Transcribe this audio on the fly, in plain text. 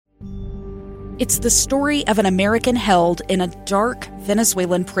It's the story of an American held in a dark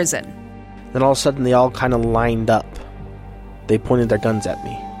Venezuelan prison. Then all of a sudden they all kind of lined up. They pointed their guns at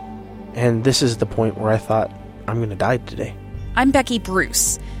me. And this is the point where I thought, I'm going to die today. I'm Becky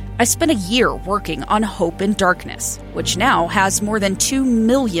Bruce. I spent a year working on Hope in Darkness, which now has more than 2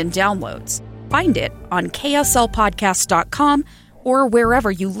 million downloads. Find it on kslpodcast.com or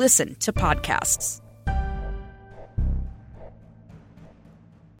wherever you listen to podcasts.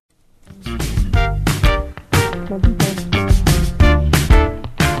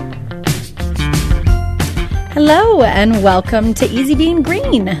 Hello, and welcome to Easy Being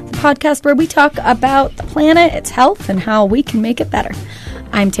Green, the podcast where we talk about the planet, its health, and how we can make it better.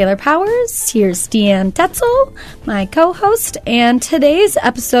 I'm Taylor Powers. Here's Deanne Tetzel, my co-host, and today's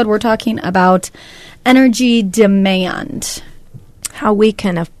episode we're talking about energy demand. How we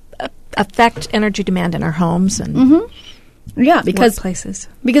can affect energy demand in our homes and workplaces.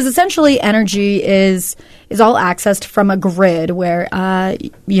 Because essentially energy is all accessed from a grid where,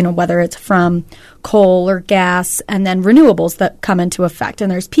 whether it's from coal or gas and then renewables that come into effect.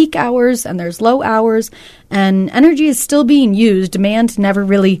 And there's peak hours and there's low hours, and energy is still being used. Demand never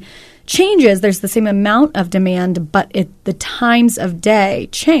really changes. There's the same amount of demand, but the times of day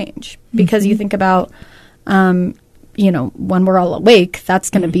change because you think about, when we're all awake,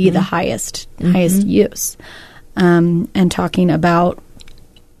 that's going to be the highest use. And talking about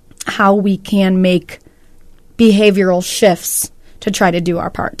how we can make behavioral shifts to try to do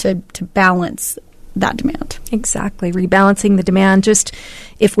our part to balance that demand. Exactly. Rebalancing the demand. Just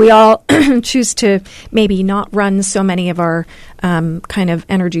if we all choose to maybe not run so many of our kind of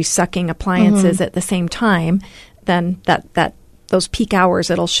energy-sucking appliances at the same time, then that those peak hours,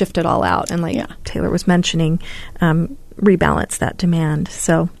 it'll shift it all out. And Taylor was mentioning, rebalance that demand.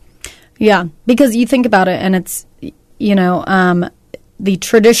 So, yeah, because you think about it, and it's, the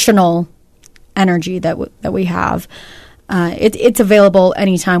traditional energy that we have, it's available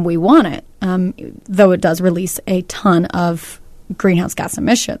anytime we want it, though it does release a ton of greenhouse gas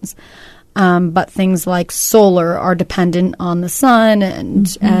emissions. But things like solar are dependent on the sun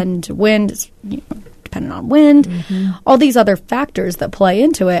and wind, dependent on wind, all these other factors that play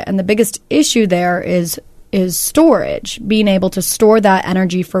into it. And the biggest issue there is storage, being able to store that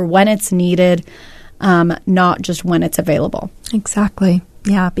energy for when it's needed, not just when it's available. Exactly.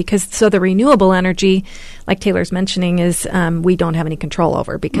 Yeah, because the renewable energy, like Taylor's mentioning, is we don't have any control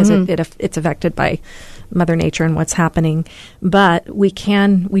over because it's affected by Mother Nature and what's happening. But we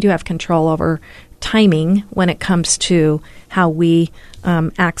do have control over timing when it comes to how we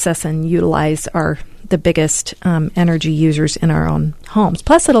access and utilize the biggest energy users in our own homes.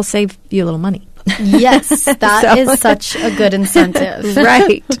 Plus, it'll save you a little money. Yes, that is such a good incentive.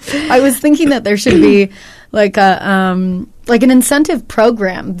 Right. I was thinking that there should be like an incentive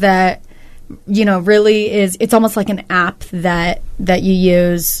program that, really it's almost like an app that you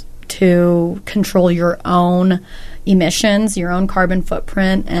use to control your own emissions, your own carbon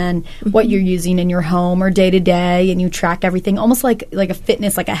footprint, and what you're using in your home or day to day, and you track everything, almost like a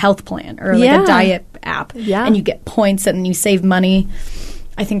fitness, like a health plan or like a diet app. Yeah. And you get points and you save money.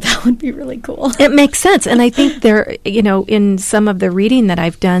 I think that would be really cool. It makes sense. And I think there, in some of the reading that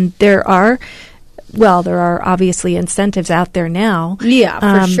I've done, there are obviously incentives out there now.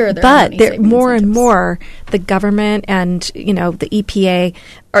 Yeah, for sure. But more and more, the government and, the EPA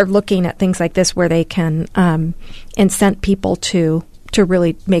are looking at things like this where they can incent people to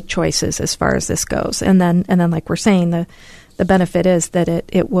really make choices as far as this goes. And then like we're saying, the benefit is that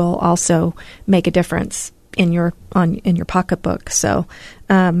it will also make a difference in your pocketbook. So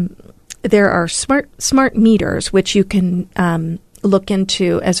there are smart meters which you can look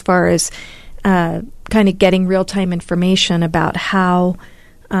into as far as kind of getting real-time information about how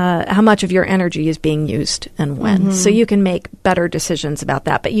much of your energy is being used and when. So you can make better decisions about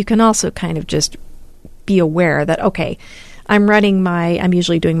that. But you can also kind of just be aware that, okay, I'm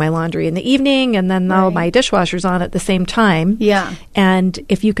usually doing my laundry in the evening, and then all my dishwasher's on at the same time. Yeah. And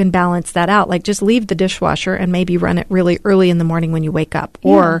if you can balance that out, like just leave the dishwasher and maybe run it really early in the morning when you wake up,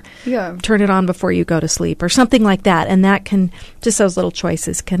 or turn it on before you go to sleep, or something like that. And that just those little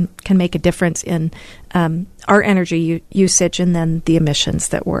choices can make a difference in our energy usage and then the emissions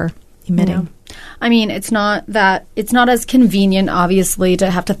that we're emitting. Yeah. I mean, it's not as convenient, obviously,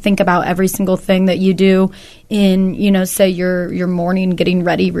 to have to think about every single thing that you do in, say your morning getting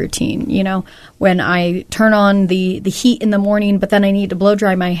ready routine. When I turn on the heat in the morning, but then I need to blow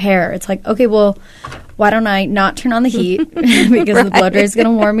dry my hair. It's like, okay, well, why don't I not turn on the heat because the blow dryer is going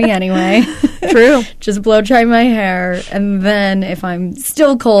to warm me anyway. True. Just blow dry my hair, and then if I'm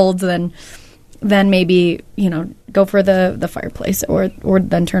still cold, then maybe, go for the fireplace or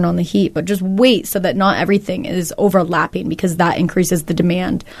then turn on the heat, but just wait so that not everything is overlapping, because that increases the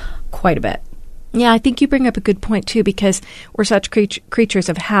demand quite a bit. Yeah, I think you bring up a good point, too, because we're such creatures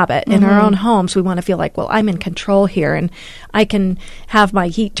of habit. In our own homes, we want to feel like, well, I'm in control here, and I can have my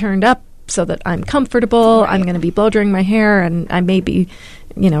heat turned up so that I'm comfortable. Right. I'm going to be blow drying my hair, and I may be,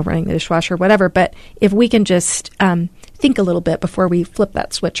 running the dishwasher or whatever. But if we can just think a little bit before we flip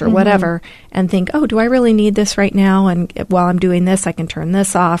that switch or whatever, and think, oh, do I really need this right now? And while I'm doing this, I can turn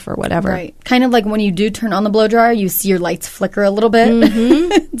this off or whatever. Right. Kind of like when you do turn on the blow dryer, you see your lights flicker a little bit.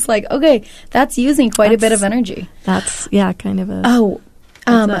 It's like, okay, that's using quite a bit of energy. That's, kind of a... Oh,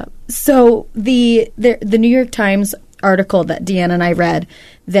 so the New York Times article that Deanna and I read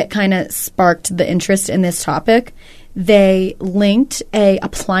that kind of sparked the interest in this topic, they linked a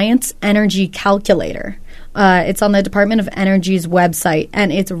appliance energy calculator. It's on the Department of Energy's website,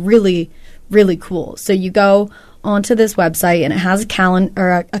 and it's really, really cool. So you go onto this website, and it has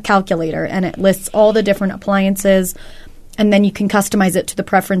a calculator, and it lists all the different appliances, and then you can customize it to the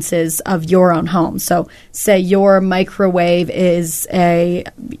preferences of your own home. So say your microwave is it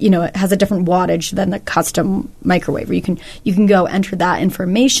has a different wattage than the custom microwave. Or you can go enter that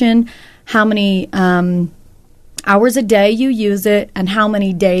information, how many hours a day you use it, and how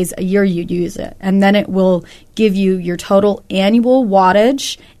many days a year you use it. And then it will give you your total annual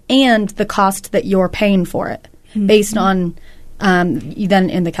wattage and the cost that you're paying for it based on, then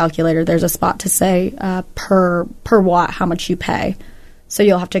in the calculator, there's a spot to say per watt how much you pay. So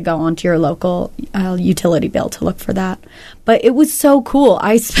you'll have to go onto your local utility bill to look for that. But it was so cool.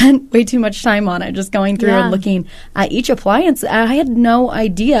 I spent way too much time on it, just going through and looking at each appliance. I had no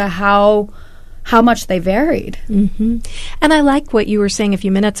idea how much they varied. Mm-hmm. And I like what you were saying a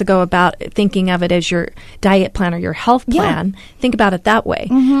few minutes ago about thinking of it as your diet plan or your health plan. Yeah. Think about it that way.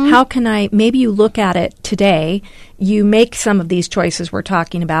 Mm-hmm. How can maybe you look at it today, you make some of these choices we're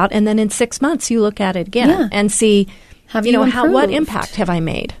talking about, and then in 6 months you look at it again and see, what impact have I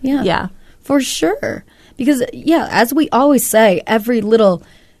made? Yeah. For sure. Because, as we always say, every little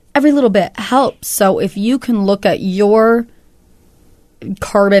bit helps. So if you can look at your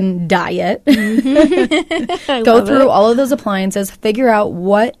carbon diet, go through all of those appliances, figure out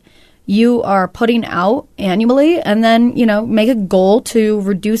what you are putting out annually, and then, make a goal to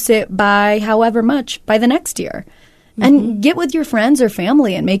reduce it by however much by the next year. And get with your friends or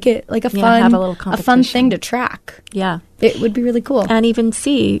family and make it like a fun thing to track. Yeah. It would be really cool. And even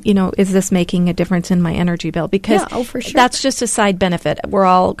see, is this making a difference in my energy bill? Because for sure. That's just a side benefit. We're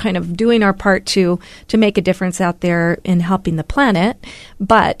all kind of doing our part to make a difference out there in helping the planet.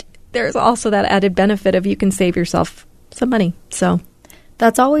 But there's also that added benefit of you can save yourself some money. So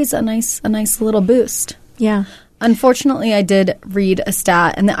that's always a nice little boost. Yeah. Unfortunately, I did read a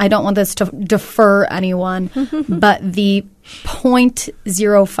stat, and I don't want this to defer anyone, but the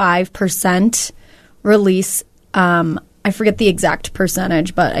 0.05% release, I forget the exact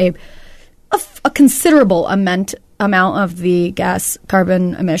percentage, but a considerable amount of the gas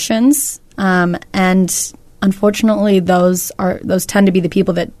carbon emissions. And unfortunately, those tend to be the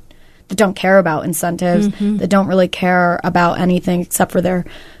people that don't care about incentives, that don't really care about anything except for their...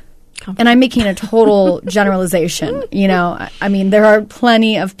 And I'm making a total generalization. I mean, there are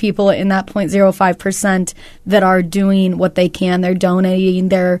plenty of people in that 0.05% that are doing what they can. They're donating.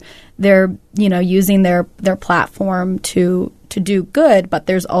 They're using their platform to do good. But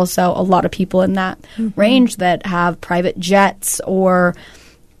there's also a lot of people in that range that have private jets or,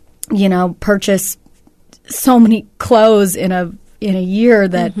 purchase so many clothes in a year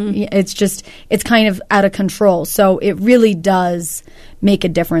that it's kind of out of control. So it really does make a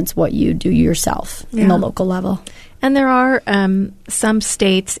difference what you do yourself in the local level. And there are some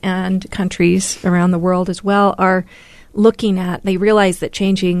states and countries around the world as well are looking at, they realize that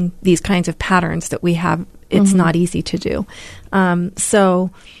changing these kinds of patterns that we have, it's not easy to do. There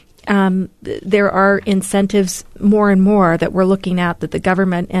are incentives more and more that we're looking at, that the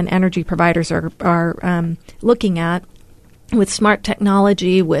government and energy providers are looking at, with smart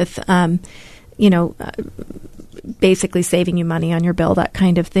technology, with, basically saving you money on your bill, that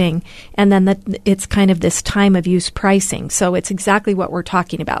kind of thing. And then it's kind of this time of use pricing. So it's exactly what we're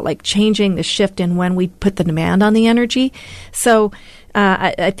talking about, like changing the shift in when we put the demand on the energy. So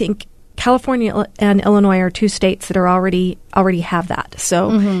I think California and Illinois are two states that are already have that.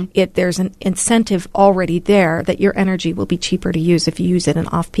 So there's an incentive already there that your energy will be cheaper to use if you use it in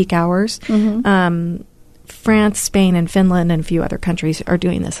off-peak hours. France, Spain, and Finland, and a few other countries are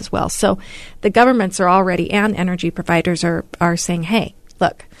doing this as well. So the governments are already, and energy providers are saying, hey,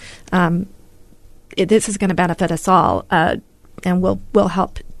 look, this is going to benefit us all, and we'll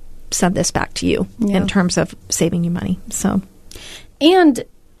help send this back to you in terms of saving you money. So, and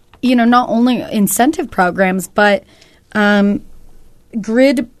not only incentive programs, but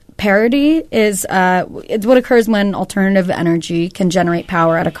grid parity is it's what occurs when alternative energy can generate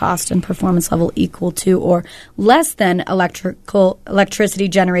power at a cost and performance level equal to or less than electricity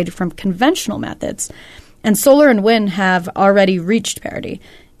generated from conventional methods. And solar and wind have already reached parity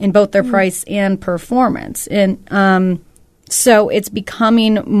in both their price and performance. And so it's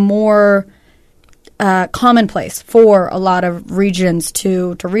becoming more commonplace for a lot of regions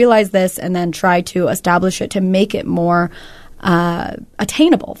to realize this and then try to establish it to make it more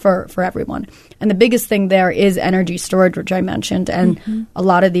attainable for everyone. And the biggest thing there is energy storage, which I mentioned. And a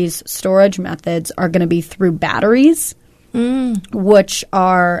lot of these storage methods are going to be through batteries, which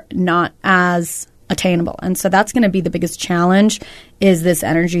are not as attainable. And so that's going to be the biggest challenge is this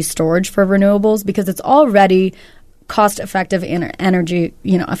energy storage for renewables because it's already cost effective and energy,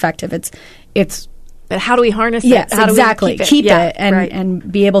 effective. It's but how do we harness it? Yes, how exactly. Do we keep it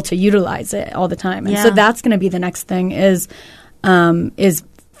and be able to utilize it all the time. And so that's going to be the next thing is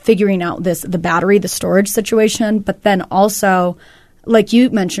figuring out the battery, the storage situation, but then also, like you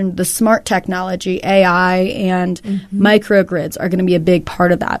mentioned, the smart technology, AI, and microgrids are going to be a big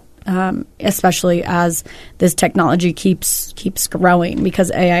part of that. Especially as this technology keeps growing,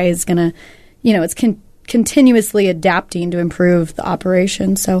 because AI is going to, it's continuously adapting to improve the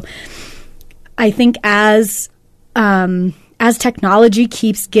operation. So I think as technology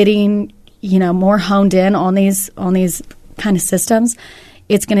keeps getting, more honed in on these kind of systems,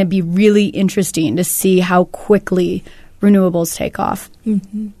 it's going to be really interesting to see how quickly renewables take off.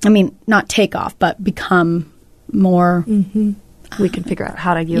 I mean, not take off, but become more. We can figure out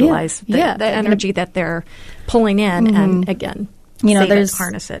how to utilize the energy that they're pulling in and, again,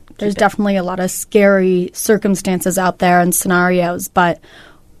 harness it. There's definitely a lot of scary circumstances out there and scenarios, but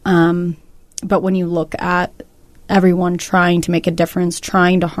when you look at everyone trying to make a difference,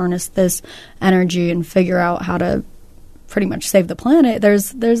 trying to harness this energy and figure out how to pretty much save the planet,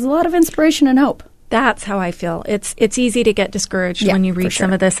 there's a lot of inspiration and hope. That's how I feel. It's easy to get discouraged when you read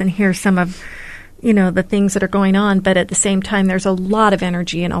some of this and hear some of the things that are going on, but at the same time, there's a lot of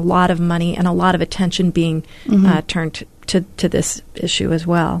energy and a lot of money and a lot of attention being turned to this issue as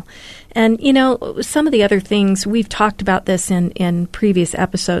well. And, some of the other things, we've talked about this in previous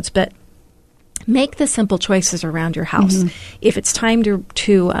episodes, but make the simple choices around your house. If it's time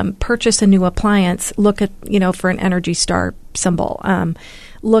to purchase a new appliance, look at, for an Energy Star symbol.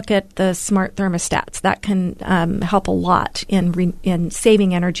 Look at the smart thermostats. That can help a lot in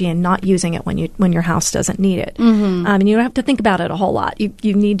saving energy and not using it when your house doesn't need it. And you don't have to think about it a whole lot.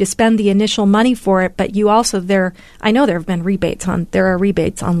 You need to spend the initial money for it, but you also I know there have been rebates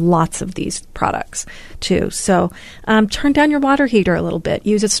on lots of these products too. So turn down your water heater a little bit.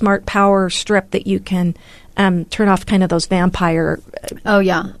 Use a smart power strip that you can turn off kind of those vampire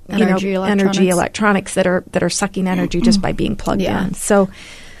energy electronics that are sucking energy just by being plugged in. So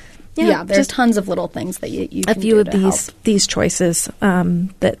there's just tons of little things that you can a few do of to these choices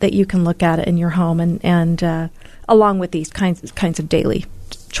that you can look at in your home and along with these kinds of daily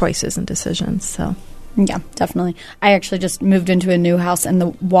choices and decisions. So yeah, definitely. I actually just moved into a new house and the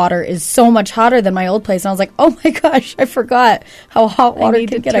water is so much hotter than my old place. And I was like, oh my gosh, I forgot how hot water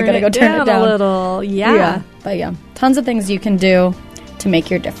can get. I got to go turn it down a little. Yeah. But tons of things you can do to make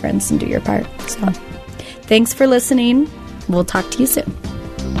your difference and do your part. So thanks for listening. We'll talk to you soon.